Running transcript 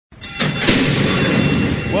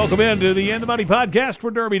Welcome into the End of Money podcast for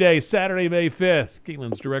Derby Day, Saturday, May 5th.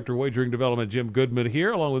 Keeneland's Director of Wagering Development, Jim Goodman,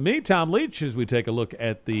 here, along with me, Tom Leach, as we take a look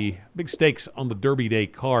at the big stakes on the Derby Day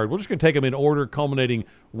card. We're just going to take them in order, culminating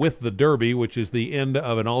with the Derby, which is the end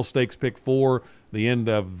of an All-Stakes Pick 4, the end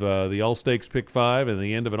of the All-Stakes Pick 5, and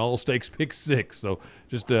the end of an All-Stakes Pick 6. So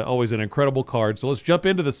just always an incredible card. So let's jump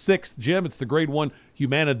into the 6th, Jim. It's the Grade 1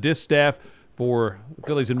 Humana Distaff for the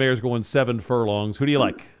Fillies and Mares going 7 furlongs. Who do you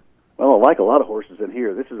like? Well, I like a lot of horses in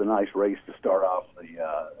here. This is a nice race to start off.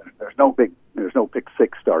 There's no pick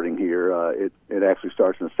 6 starting here. It actually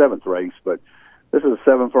starts in the 7th race, but this is a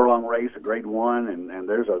 7 furlong race, a Grade 1, and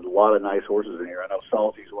there's a lot of nice horses in here. I know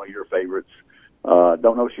Salty's one of your favorites.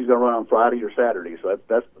 Don't know if she's going to run on Friday or Saturday, so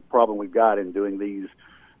that's the problem we've got in doing these,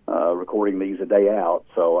 recording these a day out.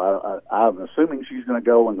 So I'm assuming she's going to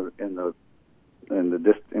go in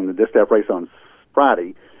the distaff race on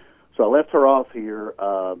Friday. So I left her off here.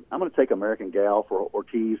 I'm going to take American Gal for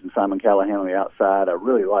Ortiz and Simon Callahan on the outside. I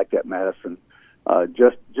really like that Madison.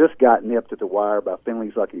 Just got nipped at the wire by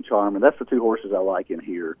Finley's Lucky Charm, and that's the two horses I like in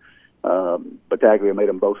here. Battaglia made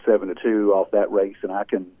them both 7-2 off that race, and I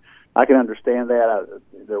can understand that.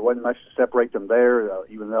 There wasn't much to separate them there,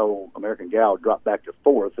 even though American Gal dropped back to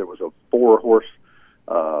 4th. There was a 4-horse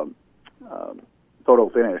photo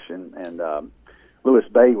finish, and Lewis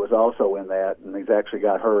Bay was also in that, and he's actually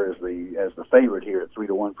got her as the favorite here at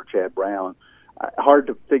 3-1 for Chad Brown. Hard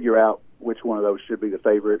to figure out which one of those should be the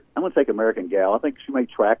favorite. I'm going to take American Gal. I think she may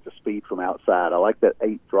track the speed from outside. I like that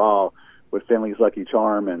 8th draw with Finley's Lucky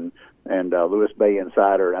Charm and Lewis Bay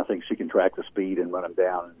inside her, and I think she can track the speed and run them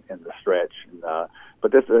down in the stretch.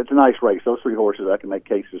 But it's a nice race. Those 3 horses, I can make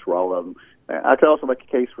cases for all of them. I could also make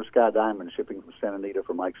a case for Sky Diamond shipping from Santa Anita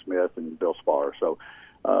for Mike Smith and Bill Spar. So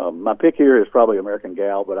my pick here is probably American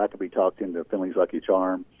Gal, but I could be talked into Finley's Lucky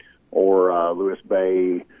Charm or Lewis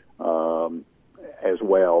Bay as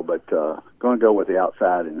well. But going to go with the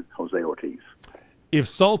outside and Jose Ortiz. If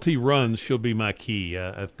Salty runs, she'll be my key.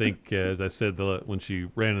 I think, as I said when she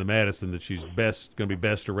ran in the Madison, that she's going to be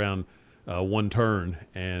best around one turn,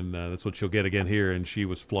 and that's what she'll get again here. And she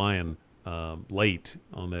was flying late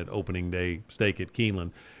on that opening day stake at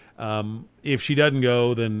Keeneland. If she doesn't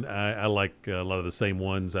go, then I like a lot of the same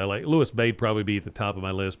ones. I like Lewis Bay probably be at the top of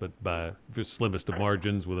my list, but by the slimmest of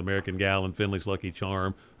margins with American Gal and Finley's Lucky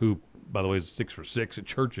Charm, who, by the way, is 6 for 6 at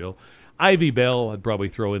Churchill. Ivy Bell I'd probably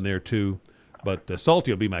throw in there too, but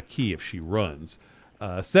Salty will be my key if she runs.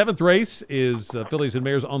 7th race is Fillies and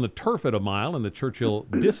Mares on the turf at a mile and the Churchill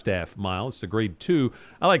Distaff mile. It's a Grade 2.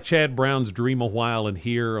 I like Chad Brown's Dream a While in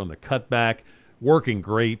here on the cutback, working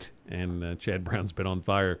great, and Chad Brown's been on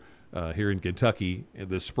fire here in Kentucky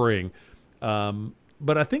this spring.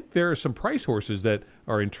 But I think there are some price horses that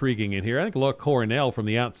are intriguing in here. I think La Coronel from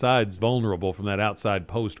the outside is vulnerable from that outside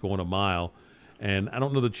post going a mile, and I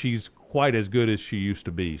don't know that she's quite as good as she used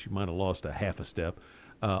to be. She might have lost a half a step.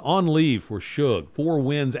 On Leave for Shug, 4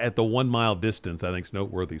 wins at the 1 mile distance, I think is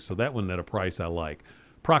noteworthy. So that one at a price I like.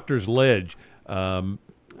 Proctor's Ledge, I'm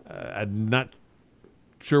not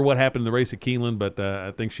sure what happened in the race at Keeneland, but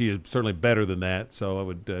I think she is certainly better than that. So I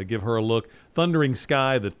would give her a look. Thundering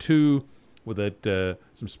Sky, the 2 with that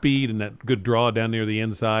some speed and that good draw down near the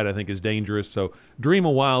inside, I think is dangerous. So Dream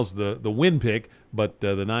a While's the win pick, but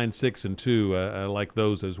the 9, 6, and 2, I like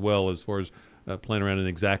those as well as far as playing around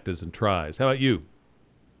in exactas and tries. How about you?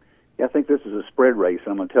 Yeah, I think this is a spread race,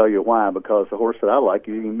 and I'm going to tell you why, because the horse that I like,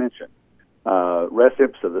 you didn't mention, Res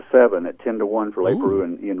Ipsa, the 7 at 10-1 for Leparoux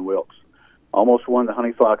and Ian Wilkes. Almost won the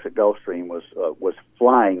Honey Fox at Gulfstream, was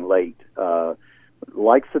flying late.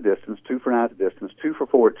 Likes the distance, 2 for 9 at the distance, 2 for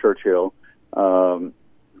 4 at Churchill.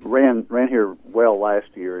 Ran here well last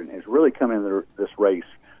year and has really come into this race.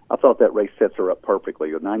 I thought that race sets her up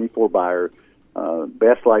perfectly. A 94 buyer,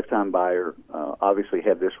 best lifetime buyer, obviously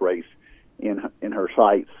had this race in her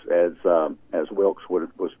sights as Wilkes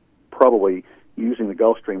was probably using the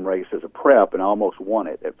Gulfstream race as a prep and almost won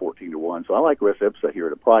it at 14-1. So I like Res Ipsa here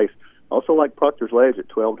at a price. Also like Proctor's Ledge at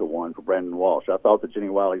 12-1 for Brandon Walsh. I thought that Jenny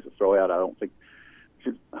Wiley's a throwout. I don't think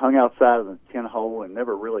she hung outside of the 10 hole and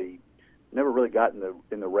never really got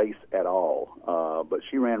in the race at all. But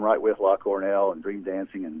she ran right with La Cornell and Dream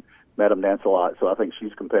Dancing and Madame Dance-A-Lot, so I think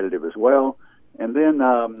she's competitive as well. And then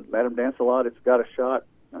Madame Dance-A-Lot, it's got a shot.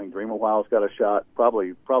 I think Dream a While's got a shot. Probably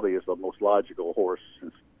is the most logical horse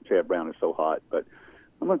since Chad Brown is so hot. But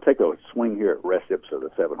I'm going to take a swing here at Res Ipsa, the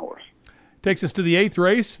 7 horse. Takes us to the 8th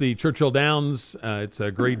race, the Churchill Downs. It's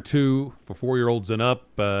a Grade 2 for 4-year-olds and up.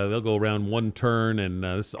 They'll go around one turn, and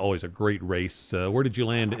this is always a great race. Where did you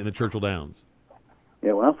land in the Churchill Downs?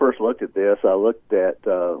 Yeah, when I first looked at this, I looked at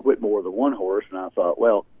Whitmore, the 1 horse, and I thought,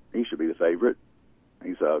 well, he should be the favorite.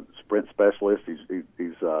 He's a sprint specialist.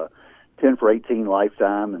 He's 10 for 18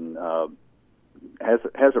 lifetime, and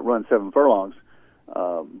hasn't run 7 furlongs,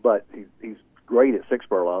 but he's great at 6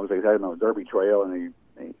 furlongs. He's had him on the Derby Trail, and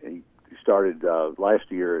he started last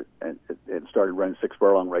year and started running 6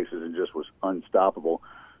 furlong races and just was unstoppable.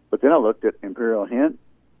 But then I looked at Imperial Hint.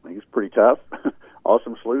 He's pretty tough.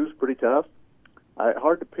 Awesome Slew's pretty tough.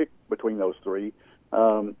 Hard to pick between those three.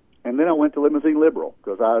 And then I went to Limousine Liberal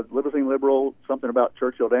because Limousine Liberal, something about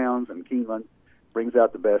Churchill Downs and Keeneland brings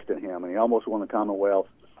out the best in him, and he almost won the Commonwealth.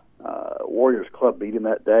 Warriors Club beat him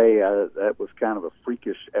that day. That was kind of a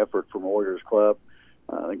freakish effort from Warriors Club.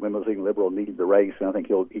 I think Limousine Liberal needed the race, and I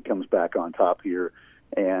think he comes back on top here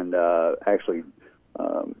and actually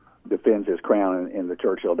defends his crown in the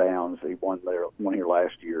Churchill Downs. He won here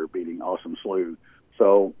last year, beating Awesome Slew.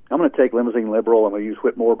 So I'm going to take Limousine Liberal. I'm going to use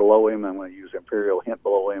Whitmore below him. I'm going to use Imperial Hint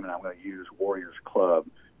below him, and I'm going to use Warriors Club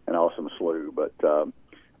and Awesome Slew. But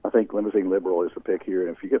I think Limousine Liberal is the pick here,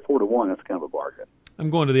 and if you get 4-1, that's kind of a bargain. I'm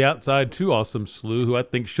going to the outside to Awesome Slew, who I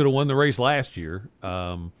think should have won the race last year.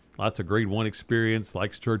 Lots of Grade 1 experience,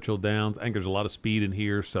 likes Churchill Downs. I think there's a lot of speed in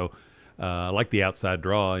here, so I like the outside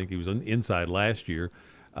draw. I think he was inside last year.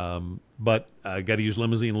 But I got to use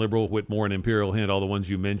Limousine Liberal, Whitmore, and Imperial Hint, all the ones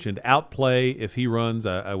you mentioned. Outplay, if he runs,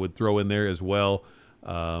 I would throw in there as well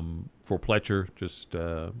for Pletcher, just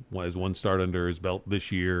as one start under his belt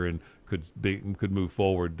this year and could move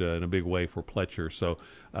forward in a big way for Pletcher. So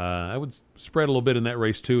I would spread a little bit in that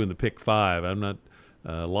race, too, in the pick 5. I'm not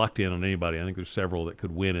locked in on anybody. I think there's several that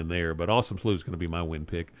could win in there, but Awesome Slew is going to be my win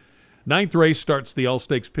pick. 9th race starts the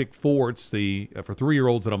All-Stakes Pick 4. It's the for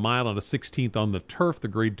 3-year-olds at a mile on the 16th on the turf, the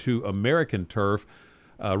Grade 2 American turf.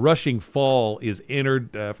 Rushing Fall is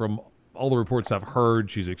entered. From all the reports I've heard,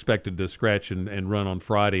 she's expected to scratch and run on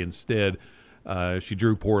Friday instead. She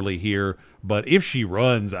drew poorly here, but if she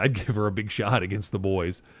runs, I'd give her a big shot against the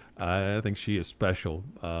boys. I think she is special,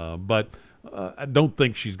 but I don't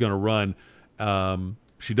think she's going to run.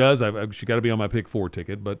 She does. She got to be on my pick 4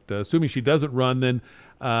 ticket, but assuming she doesn't run, then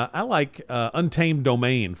I like Untamed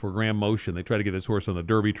Domain for Graham Motion. They tried to get this horse on the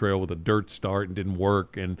Derby Trail with a dirt start and didn't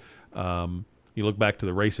work. And you look back to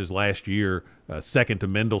the races last year, second to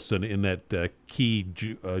Mendelssohn in that key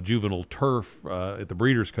juvenile turf at the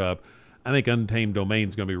Breeders' Cup. I think Untamed Domain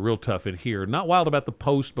is going to be real tough in here. Not wild about the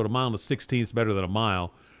post, but a mile and a 16th is better than a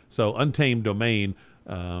mile. So Untamed Domain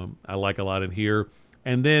I like a lot in here.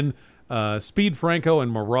 And then Speed Franco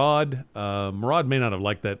and Murad. Murad may not have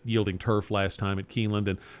liked that yielding turf last time at Keeneland,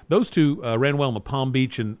 and those two ran well in the Palm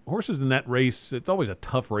Beach. And horses in that race, it's always a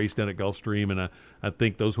tough race down at Gulfstream, and I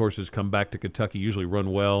think those horses come back to Kentucky, usually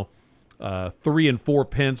run well. 3 and 4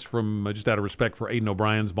 pence from just out of respect for Aidan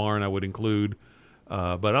O'Brien's barn, I would include.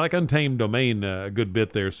 But I like Untamed Domain a good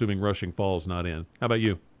bit there, assuming Rushing Fall's not in. How about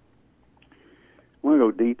you? I'm going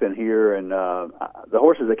to go deep in here, and the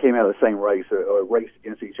horses that came out of the same race raced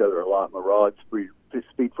against each other a lot. Murad,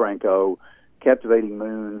 Speed Franco, Captivating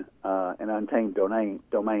Moon, and Untamed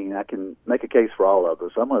Domain. I can make a case for all of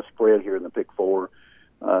those. So I'm going to spread here in the pick 4.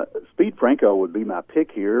 Speed Franco would be my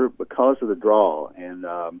pick here because of the draw, and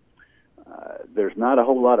there's not a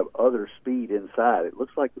whole lot of other speed inside. It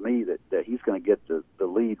looks like to me that he's going to get the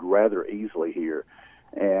lead rather easily here.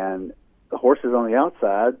 And the horses on the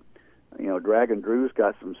outside, Dragon Drew's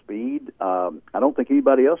got some speed. I don't think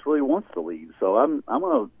anybody else really wants the lead, so I'm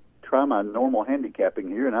going to try my normal handicapping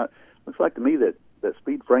here, and it looks like to me that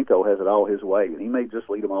Speed Franco has it all his way, and he may just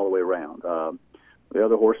lead them all the way around. The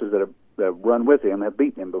other horses that have run with him have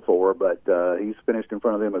beaten him before, but he's finished in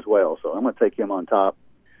front of them as well, so I'm going to take him on top.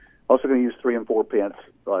 Also going to use 3 and 4 pence,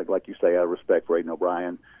 like you say, out of respect for Aidan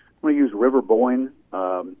O'Brien. I'm going to use River Boyne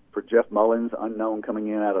for Jeff Mullins, unknown coming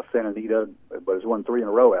in out of Santa Anita, but has won 3 in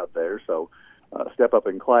a row out there. So step up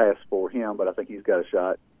in class for him, but I think he's got a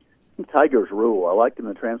shot. Tiger's Rule. I liked him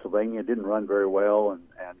in Transylvania. Didn't run very well, and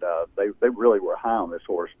they really were high on this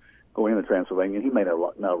horse going into Transylvania. He may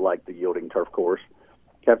not have liked the yielding turf course.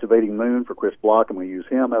 Captivating Moon for Chris Block. I'm going to use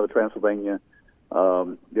him out of Transylvania.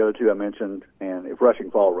 The other two I mentioned, and if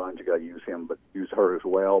Rushing Fall runs, you got to use him, but use her as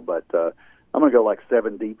well. But I'm going to go like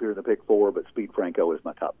 7 deep here in the pick 4, but Speed Franco is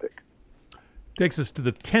my top pick. Takes us to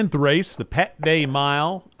the 10th race, the Pat Day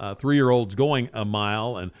Mile. 3-year-olds going a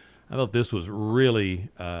mile, and I thought this was really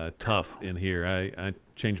tough in here. I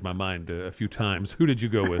changed my mind a few times. Who did you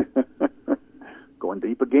go with? Going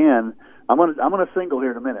deep again. I'm gonna single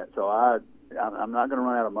here in a minute, so I'm not going to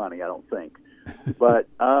run out of money, I don't think. But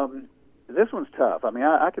this one's tough. I mean,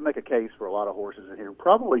 I can make a case for a lot of horses in here.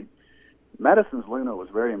 Probably Madison's Luna was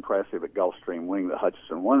very impressive at Gulfstream, winning the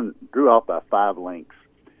Hutchinson. One drew off by 5 lengths,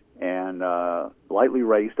 and lightly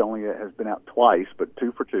raced. Only has been out twice, but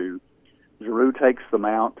 2 for 2. Giroux takes the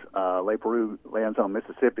mount. Le Peru lands on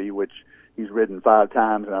Mississippi, which he's ridden 5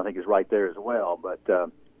 times, and I think is right there as well.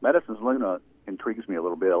 But Medicine's Luna intrigues me a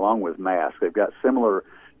little bit, along with Mask. They've got similar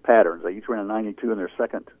patterns. They each ran a 92 in their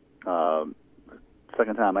second time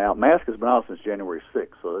out. Mask has been out since January 6th,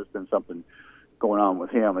 so there's been something going on with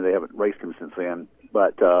him, and they haven't raced him since then.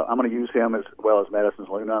 But I'm going to use him as well as Medicine's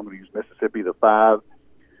Luna. I'm going to use Mississippi, the 5.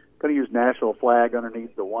 Going to use National Flag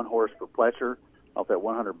underneath the 1 horse for Pletcher off that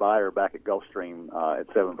 100 buyer back at Gulfstream at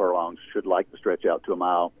 7 furlongs. Should like to stretch out to a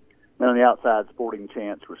mile. Then on the outside, Sporting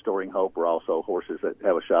Chance, Restoring Hope are also horses that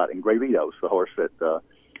have a shot. And Gravitos, the horse that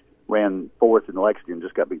ran 4th in Lexington,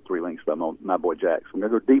 just got beat 3 lengths by my boy Jack. So I'm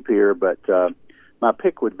going to go deep here, but my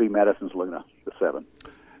pick would be Medicine's Luna, the 7.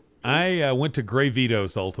 I went to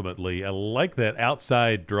Gravitos ultimately. I like that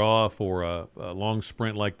outside draw for a long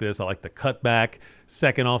sprint like this. I like the cutback.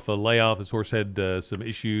 Second off a layoff. This horse had some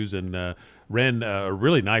issues and ran a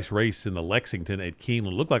really nice race in the Lexington at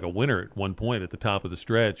Keeneland. Looked like a winner at one point at the top of the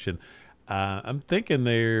stretch. And I'm thinking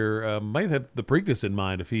they might have the Preakness in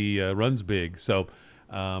mind if he runs big. So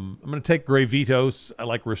I'm going to take Gravitos. I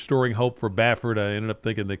like Restoring Hope for Baffert. I ended up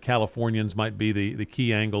thinking the Californians might be the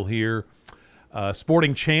key angle here.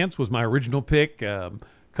 Sporting Chance was my original pick.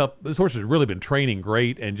 This horse has really been training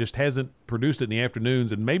great and just hasn't produced it in the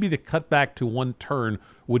afternoons, and maybe the cutback to 1 turn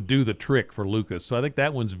would do the trick for Lucas. So I think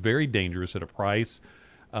that one's very dangerous at a price.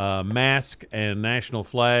 Mask and National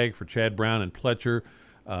Flag for Chad Brown and Pletcher.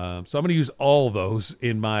 So I'm going to use all those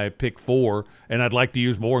in my pick 4, and I'd like to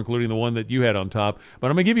use more, including the one that you had on top. But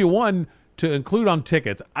I'm going to give you one to include on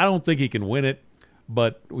tickets. I don't think he can win it,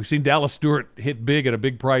 but we've seen Dallas Stewart hit big at a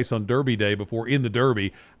big price on Derby Day before in the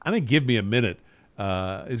Derby. I think Give Me a Minute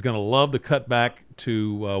is going to love the cutback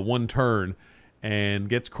to 1 turn and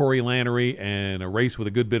gets Corey Lannery and a race with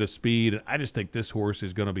a good bit of speed. And I just think this horse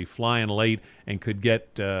is going to be flying late and could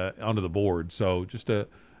get onto the board. So just a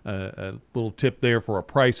little tip there for a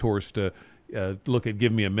price horse to look at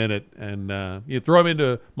Give Me a Minute. And you throw him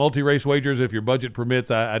into multi-race wagers if your budget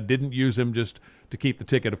permits. I didn't use him just to keep the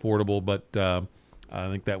ticket affordable, but I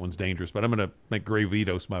think that one's dangerous. But I'm going to make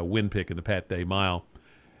Gravitos my win pick in the Pat Day Mile.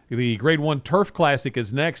 The Grade 1 Turf Classic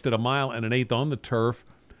is next at 1 1/8 on the turf.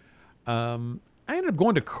 I ended up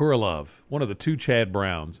going to Kurlov, one of the 2 Chad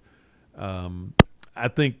Browns. I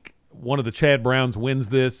think one of the Chad Browns wins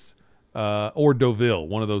this, or Deauville,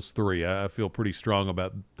 one of those 3. I feel pretty strong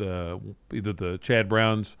about either the Chad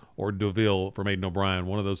Browns or Deauville from Aidan O'Brien.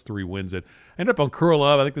 One of those 3 wins it. I ended up on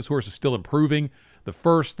Kurlov. I think this horse is still improving. The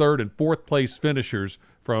 1st, 3rd, and 4th place finishers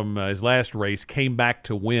from his last race came back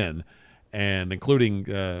to win, and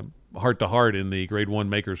including heart-to-heart in the Grade 1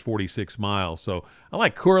 Makers 46 miles. So I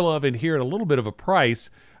like Kurlov in here at a little bit of a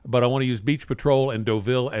price, but I want to use Beach Patrol and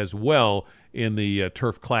Deauville as well in the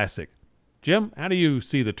Turf Classic. Jim, how do you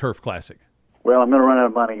see the Turf Classic? Well, I'm going to run out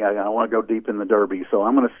of money. I want to go deep in the Derby, so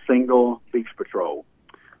I'm going to single Beach Patrol.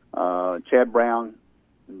 Chad Brown,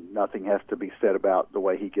 nothing has to be said about the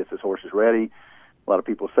way he gets his horses ready. A lot of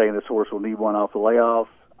people saying this horse will need one off the layoff.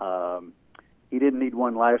 He didn't need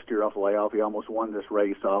one last year off the layoff. He almost won this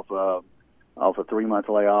race off a 3-month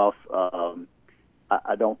layoff.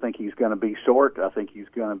 I don't think he's going to be short. I think he's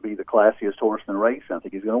going to be the classiest horse in the race. I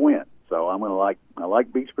think he's going to win. So I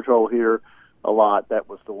like Beach Patrol here a lot. That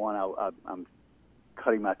was the one I'm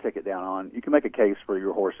cutting my ticket down on. You can make a case for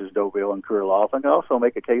your horses, Deauville and Kurlov. I can also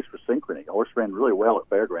make a case for Synchrony. The horse ran really well at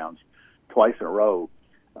Fairgrounds twice in a row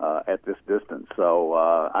at this distance. So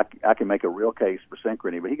I can make a real case for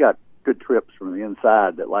Synchrony. But he got good trips from the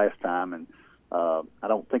inside that last time, and I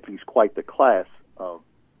don't think he's quite the class of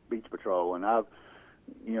Beach Patrol. And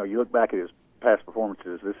you look back at his past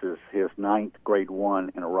performances, this is his 9th Grade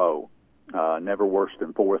 1 in a row. Never worse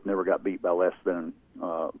than 4th, never got beat by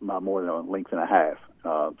by more than a length and a half.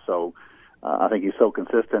 So I think he's so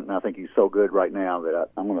consistent, and I think he's so good right now that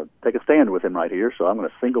I'm going to take a stand with him right here. So I'm going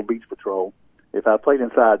to single Beach Patrol. If I played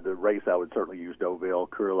inside the race, I would certainly use Deauville,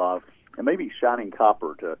 Kurlov, and maybe Shining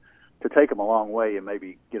Copper to take him a long way and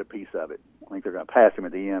maybe get a piece of it. I think they're going to pass him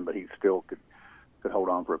at the end, but he still could hold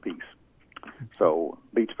on for a piece. So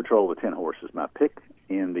Beach Patrol, the 10 horse, is my pick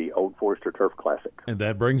in the Old Forester Turf Classic. And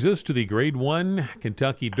that brings us to the Grade 1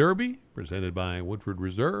 Kentucky Derby, presented by Woodford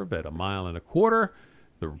Reserve at 1 1/4.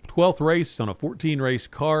 The 12th race on a 14-race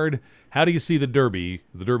card. How do you see the Derby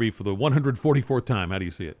for the 144th time? How do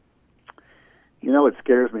you see it? It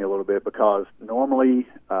scares me a little bit because normally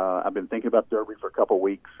I've been thinking about Derby for a couple of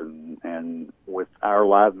weeks, and with our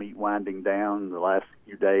live meet winding down the last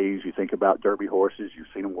few days, you think about Derby horses. You've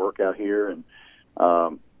seen them work out here, and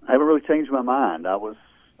I haven't really changed my mind. I was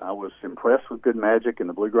impressed with Good Magic and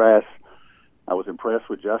the Bluegrass I was impressed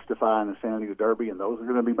with Justify and the Santa Anita Derby, and those are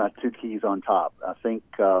going to be my two keys on top. I think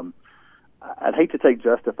I'd hate to take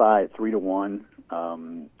Justify at 3-1. I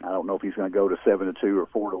don't know if he's going to go to 7-2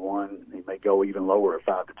 or 4-1. He may go even lower at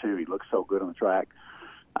 5-2. He looks so good on the track.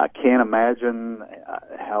 I can't imagine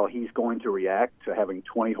how he's going to react to having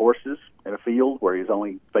 20 horses in a field where he's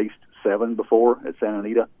only faced 7 before at Santa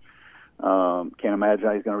Anita. Can't imagine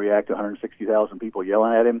how he's going to react to 160,000 people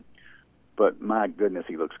yelling at him. But my goodness,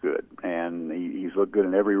 he looks good, and he's looked good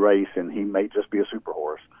in every race, and he may just be a super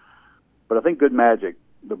horse. But I think Good Magic,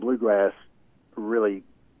 the Bluegrass, really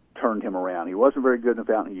turned him around. He wasn't very good in the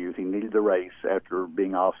Fountain of Youth. He needed the race after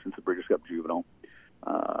being off since the Breeders' Cup Juvenile.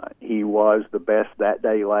 He was the best that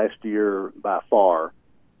day last year by far.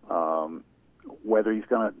 Whether he's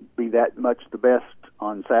going to be that much the best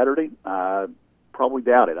on Saturday, I probably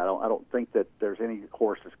doubt it. I don't think that there's any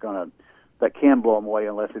horse that can blow him away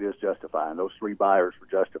unless it is Justify. And those 3 buyers for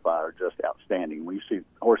Justify are just outstanding. We see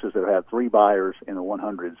horses that have had 3 buyers in the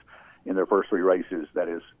 100s in their first 3 races. That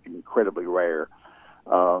is incredibly rare.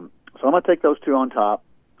 So I'm going to take those 2 on top.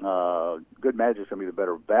 Good Magic's going to be the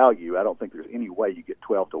better value. I don't think there's any way you get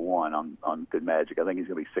 12-1 on Good Magic. I think he's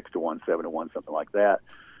going to be 6-1, 7-1, something like that.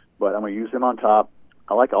 But I'm going to use him on top.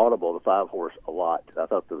 I like Audible, the 5 horse, a lot. I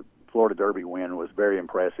thought the Florida Derby win was very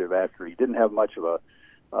impressive after he didn't have much of a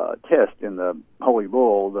test in the Holy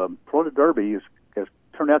Bull. The Florida Derby has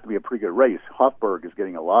turned out to be a pretty good race. Hofburg is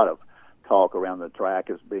getting a lot of talk around the track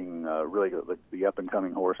as being really the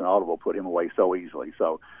up-and-coming horse, and Audible put him away so easily.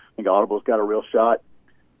 So I think Audible's got a real shot.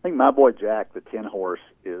 I think My Boy Jack, the 10 horse,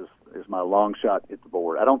 is my long shot at the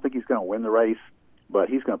board. I don't think he's going to win the race, but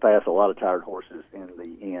he's going to pass a lot of tired horses in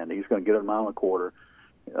the end. He's going to get a mile and a quarter.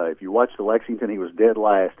 If you watch the Lexington, he was dead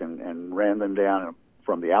last and ran them down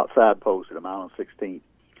from the outside post at a mile and 16th.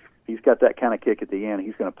 He's got that kind of kick at the end.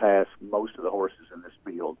 He's going to pass most of the horses in this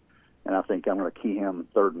field, and I think I'm going to key him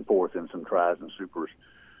 3rd and 4th in some tries and supers.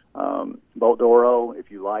 Bolt Doro, if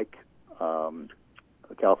you like a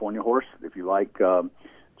California horse, if you like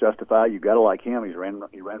Justify, you got to like him. He ran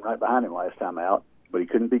right behind him last time out, but he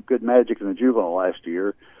couldn't beat Good Magic in the Juvenile last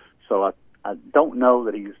year. So I don't know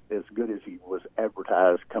that he's as good as he was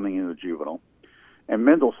advertised coming into the Juvenile. And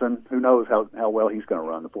Mendelssohn, who knows how well he's going to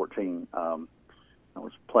run the 14.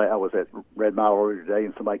 I was at Red Mile earlier today,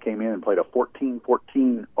 and somebody came in and played a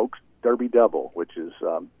 14-14 Oaks Derby double, which is,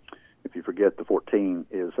 if you forget, the 14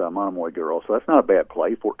 is Monomoy Girl. So that's not a bad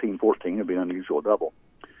play. 14-14 would be an unusual double.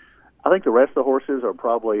 I think the rest of the horses are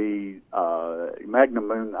probably Magnum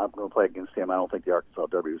Moon. I'm going to play against him. I don't think the Arkansas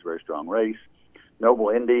Derby was a very strong race. Noble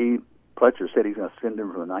Indy, Pletcher said he's going to send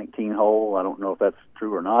him from the 19 hole. I don't know if that's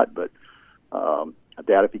true or not, but I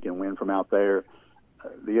doubt if he can win from out there.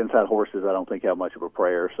 The inside horses, I don't think have much of a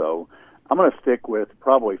prayer. So I'm going to stick with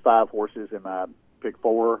probably 5 horses in my pick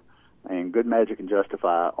 4, and Good Magic and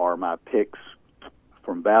Justify are my picks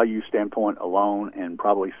from value standpoint alone, and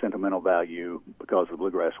probably sentimental value because of the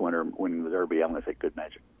Bluegrass winner winning the Derby. I'm going to take Good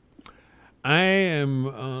Magic. I am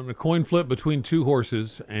on a coin flip between 2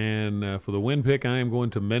 horses, and for the win pick, I am going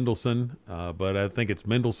to Mendelssohn, but I think it's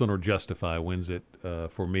Mendelssohn or Justify wins it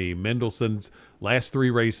for me. Mendelssohn's last 3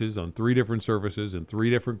 races on 3 different surfaces in 3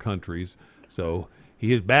 different countries, so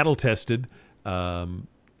he is battle-tested.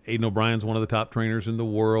 Aidan O'Brien's one of the top trainers in the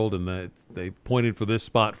world, and they pointed for this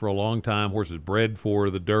spot for a long time. Horses bred for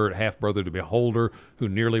the dirt, half-brother to Beholder, who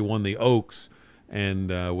nearly won the Oaks and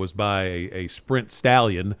was by a sprint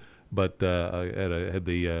stallion, but had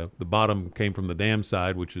the bottom came from the dam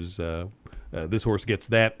side, which is this horse gets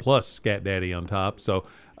that plus Scat Daddy on top. So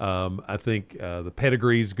I think the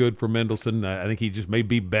pedigree's good for Mendelssohn. I think he just may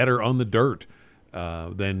be better on the dirt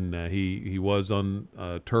than he was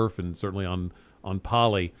on turf, and certainly on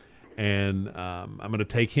poly. And I'm going to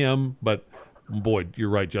take him, but boy, you're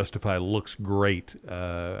right, Justify looks great.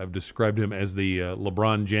 I've described him as the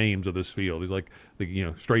LeBron James of this field. He's like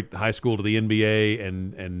the straight high school to the NBA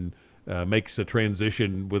and makes a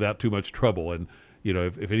transition without too much trouble. And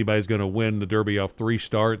if anybody's going to win the Derby off 3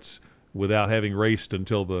 starts without having raced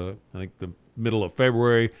until the middle of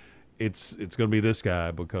February, it's going to be this guy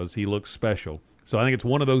because he looks special. So I think it's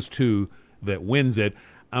one of those 2 that wins it.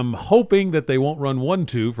 I'm hoping that they won't run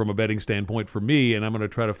 1-2 from a betting standpoint for me, and I'm going to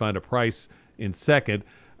try to find a price in second.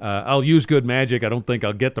 I'll use Good Magic. I don't think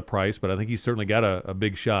I'll get the price, but I think he's certainly got a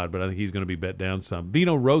big shot, but I think he's going to be bet down some.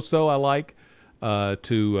 Vino Rosso I like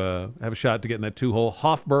to have a shot to get in that 2-hole.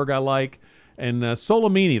 Hofburg I like. And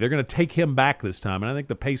Solomini, they're going to take him back this time, and I think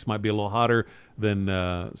the pace might be a little hotter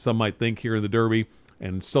than some might think here in the Derby.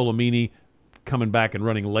 And Solomini coming back and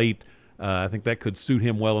running late, I think that could suit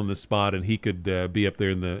him well in this spot, and he could be up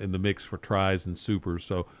there in the mix for tries and supers.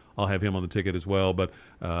 So I'll have him on the ticket as well. But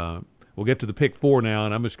We'll get to the pick 4 now,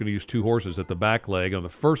 and I'm just going to use 2 horses at the back leg. On the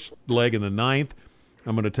first leg in the 9th,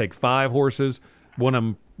 I'm going to take 5 horses. One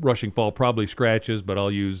I'm rushing fall probably scratches, but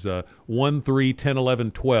I'll use 1, 3, 10,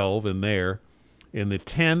 11, 12 in there. In the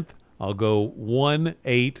 10th, I'll go 1,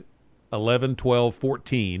 8, 11, 12,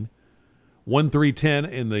 14. 1, 3, 10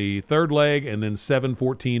 in the third leg, and then 7,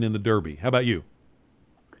 14 in the Derby. How about you?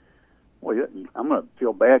 Well, yeah, I'm going to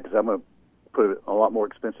feel bad because I'm going to put a lot more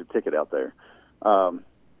expensive ticket out there.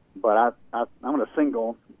 But I'm going to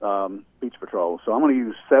single Beach Patrol. So I'm going to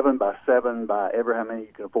use 7 by 7 by ever how many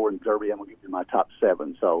you can afford in Derby. I'm going to give you my top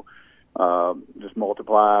 7. So just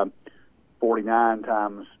multiply 49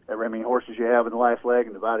 times ever how many horses you have in the last leg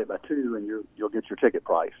and divide it by 2, and you'll get your ticket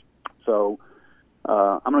price. So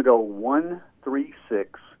I'm going to go 1, 3,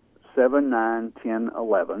 6, 7, 9, 10,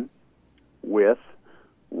 11 with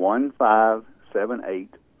 1, 5, 7,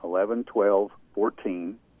 8, 11, 12,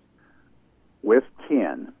 14 with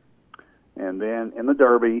 10. And then in the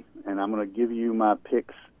Derby, and I'm going to give you my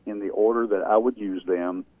picks in the order that I would use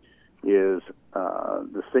them, is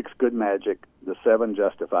the 6 Good Magic, the 7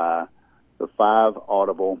 Justify, the 5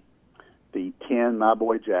 Audible, the 10 My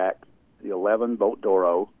Boy Jack, the 11 Boat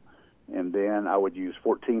Doro, and then I would use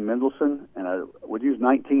 14 Mendelssohn, and I would use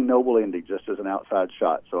 19 Noble Indy just as an outside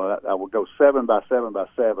shot. So I would go 7 by 7 by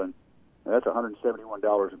 7. And that's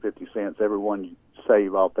 $171.50. Every one you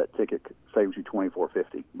save off that ticket saves you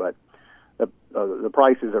 $24.50. But the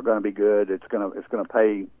prices are going to be good. It's going to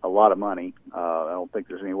pay a lot of money. I don't think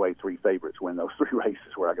there's any way 3 favorites win those 3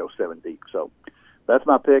 races where I go 7 deep. So that's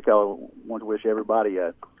my pick. I want to wish everybody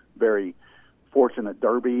a very fortunate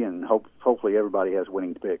Derby, and hopefully everybody has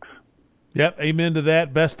winning picks. Yep, amen to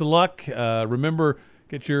that. Best of luck. Remember,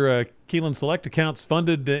 get your Keeneland Select accounts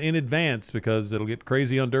funded in advance, because it'll get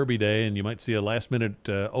crazy on Derby Day, and you might see a last-minute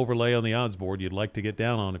overlay on the odds board you'd like to get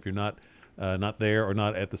down on if you're not there or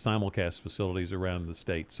not at the simulcast facilities around the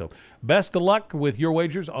state. So best of luck with your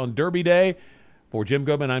wagers on Derby Day. For Jim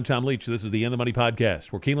Goodman, I'm Tom Leach. This is the In the Money Podcast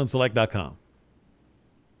for KeenelandSelect.com.